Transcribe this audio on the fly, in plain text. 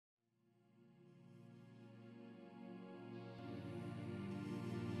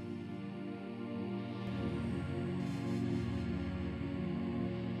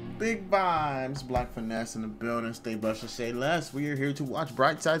Big vibes, Black Finesse in the building. Stay blessed and say less. We are here to watch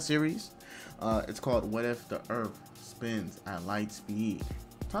Brightside series. It's called What If the Earth Spins at Light Speed.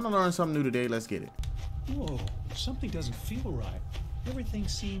 Time to learn something new today. Let's get it. Whoa, something doesn't feel right. Everything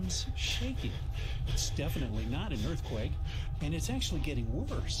seems shaky. It's definitely not an earthquake, and it's actually getting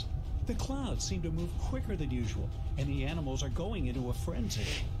worse. The clouds seem to move quicker than usual, and the animals are going into a frenzy.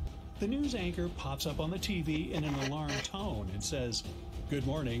 The news anchor pops up on the TV in an alarmed tone and says, "Good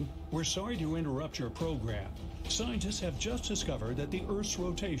morning. We're sorry to interrupt your program. Scientists have just discovered that the Earth's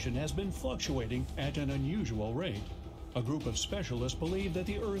rotation has been fluctuating at an unusual rate. A group of specialists believe that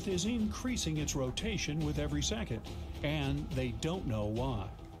the Earth is increasing its rotation with every second, and they don't know why.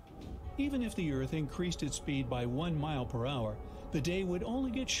 Even if the Earth increased its speed by 1 mile per hour, the day would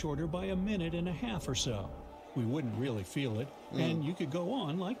only get shorter by a minute and a half or so. We wouldn't really feel it, and you could go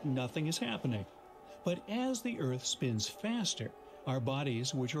on like nothing is happening. But as the Earth spins faster, our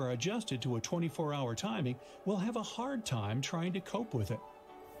bodies, which are adjusted to a 24-hour timing, will have a hard time trying to cope with it.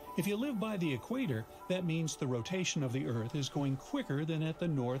 If you live by the equator, that means the rotation of the Earth is going quicker than at the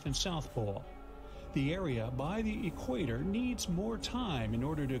North and South Pole. The area by the equator needs more time in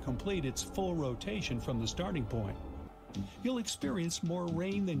order to complete its full rotation from the starting point. You'll experience more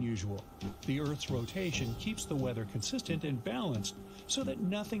rain than usual. The Earth's rotation keeps the weather consistent and balanced so that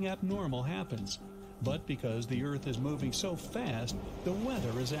nothing abnormal happens. But because the Earth is moving so fast, the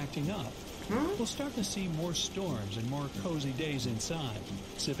weather is acting up. We'll start to see more storms and more cozy days inside,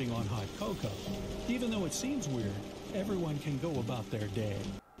 sipping on hot cocoa. Even though it seems weird, everyone can go about their day.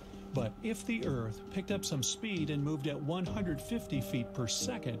 But if the Earth picked up some speed and moved at 150 feet per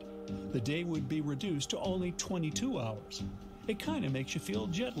second, the day would be reduced to only 22 hours. It kind of makes you feel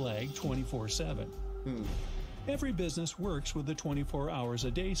jet-lagged 24/7. Every business works with the 24 hours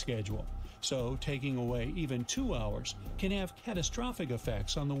a day schedule, so taking away even 2 hours can have catastrophic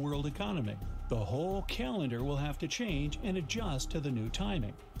effects on the world economy. The whole calendar will have to change and adjust to the new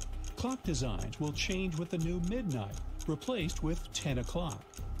timing. Clock designs will change with the new midnight, replaced with 10 o'clock.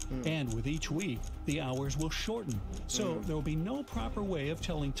 And with each week, the hours will shorten, so there will be no proper way of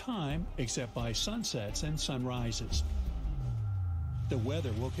telling time except by sunsets and sunrises. The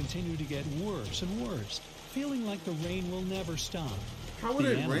weather will continue to get worse and worse, feeling like the rain will never stop. How would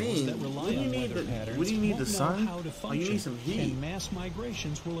it rain? What do you need the sun? Oh, you need some heat. And mass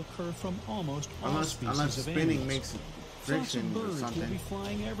migrations will occur from almost all species unless of spinning animals. makes Flocks friction of or birds will something. be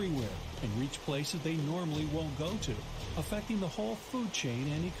flying everywhere and reach places they normally won't go to, affecting the whole food chain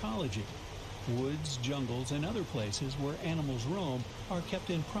and ecology. Woods, jungles, and other places where animals roam are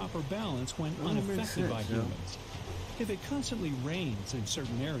kept in proper balance when unaffected by humans. If it constantly rains in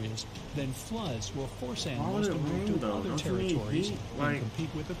certain areas, then floods will force animals to move to other territories and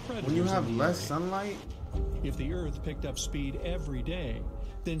compete with the predators. When you have in the less area. sunlight? If the Earth picked up speed every day,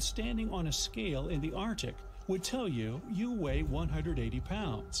 then standing on a scale in the Arctic would tell you weigh 180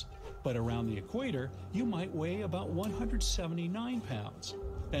 pounds. But around the equator, you might weigh about 179 pounds.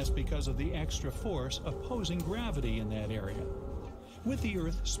 That's because of the extra force opposing gravity in that area. With the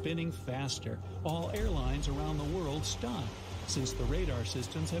Earth spinning faster, all airlines around the world stop, since the radar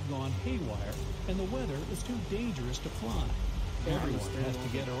systems have gone haywire and the weather is too dangerous to fly. Everyone has to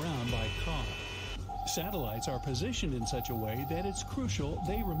get around by car. Satellites are positioned in such a way that it's crucial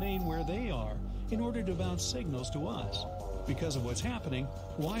they remain where they are in order to bounce signals to us. Because of what's happening,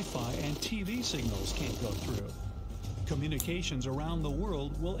 Wi-Fi and TV signals can't go through. Communications around the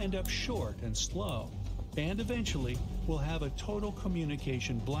world will end up short and slow, and eventually we'll have a total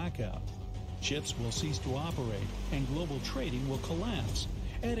communication blackout. Ships will cease to operate, and global trading will collapse,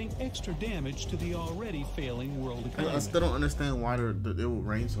 adding extra damage to the already failing world economy. I still don't understand why it will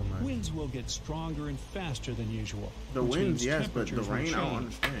rain so much. Winds will get stronger and faster than usual. The winds, yes, but the rain, I don't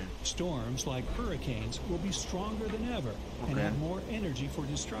understand. Storms like hurricanes will be stronger than ever and have more energy for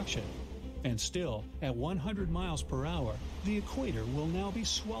destruction. And still, at 100 miles per hour, the equator will now be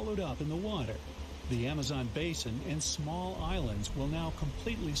swallowed up in the water. The Amazon basin and small islands will now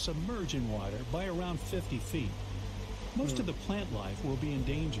completely submerge in water by around 50 feet. Most of the plant life will be in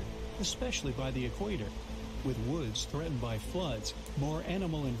danger, especially by the equator. With woods threatened by floods, more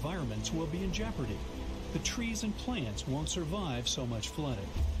animal environments will be in jeopardy. The trees and plants won't survive so much flooding.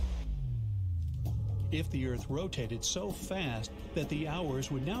 If the Earth rotated so fast that the hours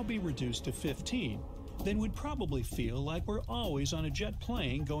would now be reduced to 15, then we'd probably feel like we're always on a jet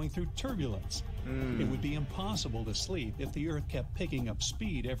plane going through turbulence. It would be impossible to sleep if the Earth kept picking up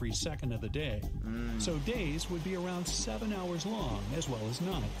speed every second of the day. So days would be around 7 hours long, as well as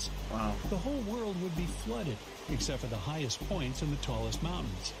nights. Wow. The whole world would be flooded, except for the highest points and the tallest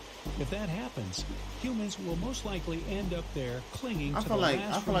mountains. If that happens, humans will most likely end up there clinging to the I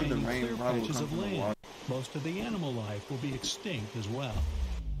last feel like the remaining rain clear probably patches comes of from the land. water. Most of the animal life will be extinct as well.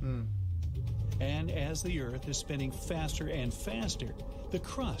 And as the Earth is spinning faster and faster, the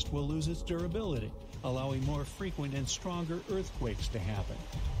crust will lose its durability, allowing more frequent and stronger earthquakes to happen.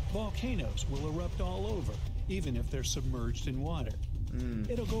 Volcanoes will erupt all over, even if they're submerged in water.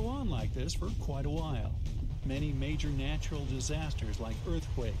 It'll go on like this for quite a while. Many major natural disasters like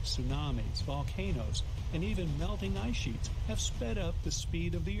earthquakes, tsunamis, volcanoes, and even melting ice sheets have sped up the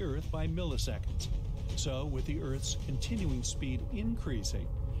speed of the Earth by milliseconds. So, with the Earth's continuing speed increasing,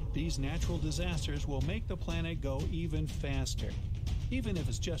 these natural disasters will make the planet go even faster. Even if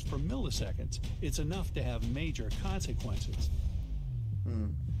it's just for milliseconds, it's enough to have major consequences.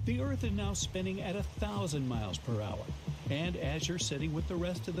 The Earth is now spinning at 1,000 miles per hour, and as you're sitting with the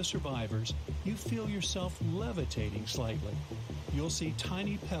rest of the survivors, you feel yourself levitating slightly. You'll see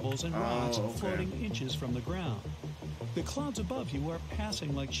tiny pebbles and rocks floating inches from the ground. The clouds above you are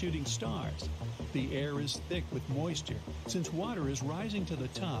passing like shooting stars. The air is thick with moisture, since water is rising to the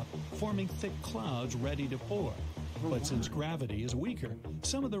top, forming thick clouds ready to pour. But since gravity is weaker,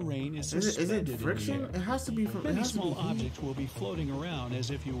 some of the rain is suspended is it friction? in the air. It has to be from. Many small objects will be floating around as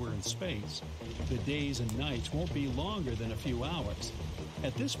if you were in space. The days and nights won't be longer than a few hours.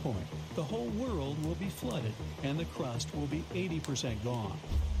 At this point, the whole world will be flooded, and the crust will be 80% gone.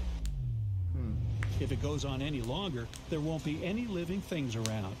 If it goes on any longer, there won't be any living things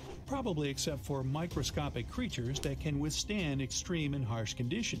around, probably except for microscopic creatures that can withstand extreme and harsh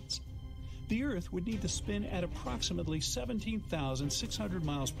conditions. The Earth would need to spin at approximately 17,600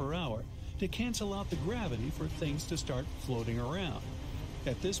 miles per hour to cancel out the gravity for things to start floating around.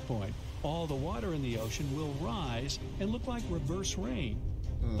 At this point, all the water in the ocean will rise and look like reverse rain.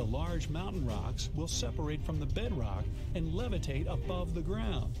 The large mountain rocks will separate from the bedrock and levitate above the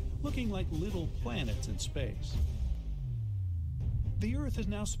ground, looking like little planets in space. The Earth is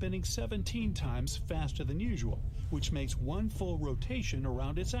now spinning 17 times faster than usual, which makes one full rotation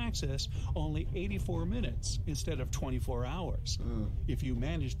around its axis only 84 minutes instead of 24 hours. If you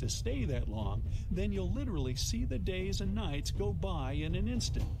manage to stay that long, then you'll literally see the days and nights go by in an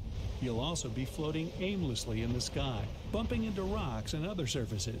instant. You'll also be floating aimlessly in the sky, bumping into rocks and other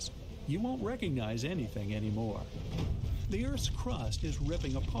surfaces. You won't recognize anything anymore. The Earth's crust is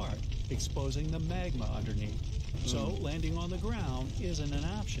ripping apart, exposing the magma underneath. So landing on the ground isn't an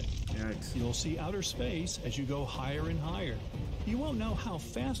option. Yikes. You'll see outer space as you go higher and higher. You won't know how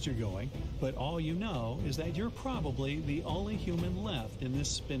fast you're going, but all you know is that you're probably the only human left in this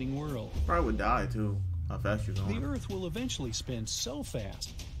spinning world. Probably would die too. How fast you're going. The Earth will eventually spin so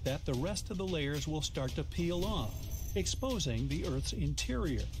fast that the rest of the layers will start to peel off, exposing the Earth's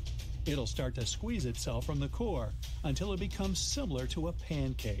interior. It'll start to squeeze itself from the core until it becomes similar to a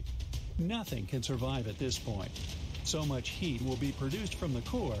pancake. Nothing can survive at this point. So much heat will be produced from the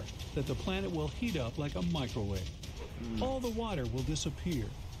core that the planet will heat up like a microwave. All the water will disappear,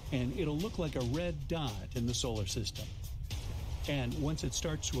 and it'll look like a red dot in the solar system. And once it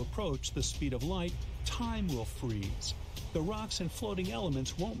starts to approach the speed of light, time will freeze. The rocks and floating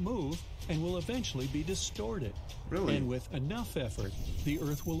elements won't move and will eventually be distorted. Really? And with enough effort, the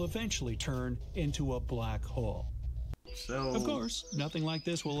Earth will eventually turn into a black hole. So, Of course, nothing like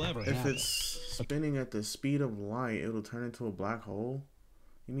this will ever happen. if it's spinning at the speed of light, it'll turn into a black hole?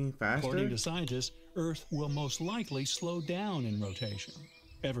 You mean faster? According to scientists, Earth will most likely slow down in rotation.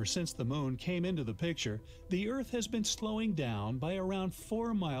 Ever since the moon came into the picture, the Earth has been slowing down by around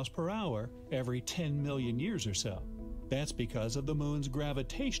 4 miles per hour every 10 million years or so. That's because of the moon's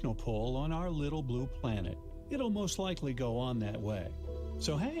gravitational pull on our little blue planet. It'll most likely go on that way.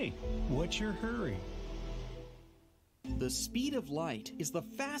 So hey, what's your hurry? The speed of light is the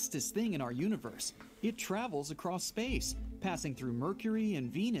fastest thing in our universe. It travels across space, passing through Mercury and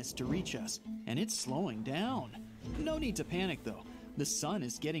Venus to reach us, and it's slowing down. No need to panic though. The sun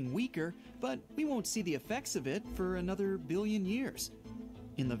is getting weaker, but we won't see the effects of it for another billion years.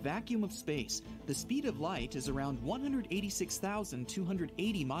 In the vacuum of space, the speed of light is around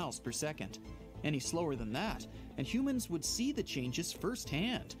 186,280 miles per second. Any slower than that, and humans would see the changes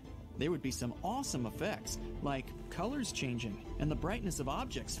firsthand. There would be some awesome effects, like colors changing and the brightness of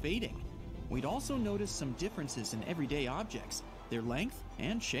objects fading. We'd also notice some differences in everyday objects, their length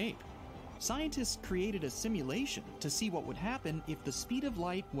and shape. Scientists created a simulation to see what would happen if the speed of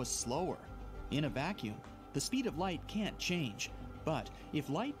light was slower. In a vacuum, the speed of light can't change, but if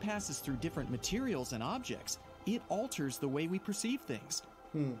light passes through different materials and objects, it alters the way we perceive things.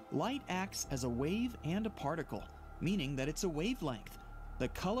 Light acts as a wave and a particle, meaning that it's a wavelength. The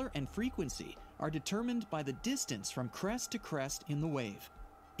color and frequency are determined by the distance from crest to crest in the wave.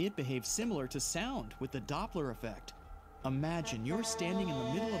 It behaves similar to sound with the Doppler effect. Imagine you're standing in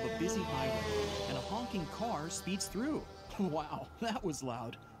the middle of a busy highway and a honking car speeds through. Wow, that was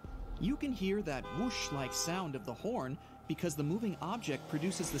loud. You can hear that whoosh-like sound of the horn because the moving object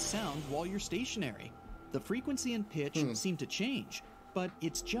produces the sound while you're stationary. The frequency and pitch seem to change, but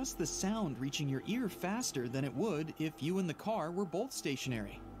it's just the sound reaching your ear faster than it would if you and the car were both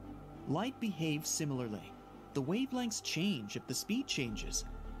stationary. Light behaves similarly. The wavelengths change if the speed changes.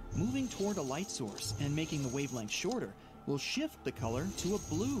 Moving toward a light source and making the wavelength shorter will shift the color to a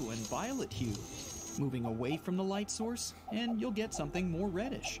blue and violet hue. Moving away from the light source, and you'll get something more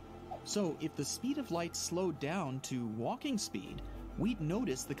reddish. So if the speed of light slowed down to walking speed, we'd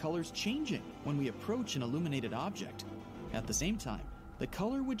notice the colors changing when we approach an illuminated object. At the same time, the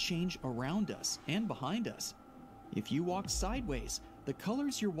color would change around us and behind us. If you walk sideways, the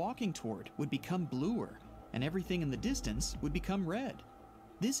colors you're walking toward would become bluer, and everything in the distance would become red.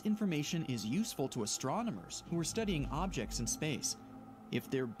 This information is useful to astronomers who are studying objects in space. If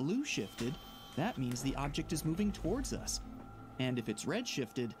they're blue shifted, that means the object is moving towards us. And if it's red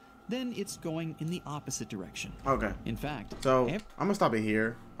shifted, then it's going in the opposite direction. Okay. In fact, so I'm gonna stop it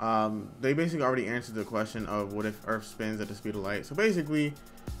here. They basically already answered the question of what if Earth spins at the speed of light. So basically,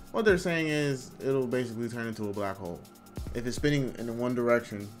 what they're saying is it'll basically turn into a black hole if it's spinning in one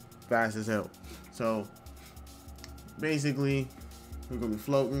direction fast as hell. So basically, we're gonna be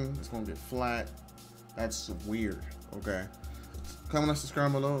floating. It's gonna get flat. That's weird. Okay. Comment and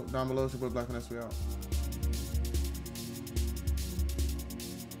subscribe down below. It's your boy BLKFinesse. We out.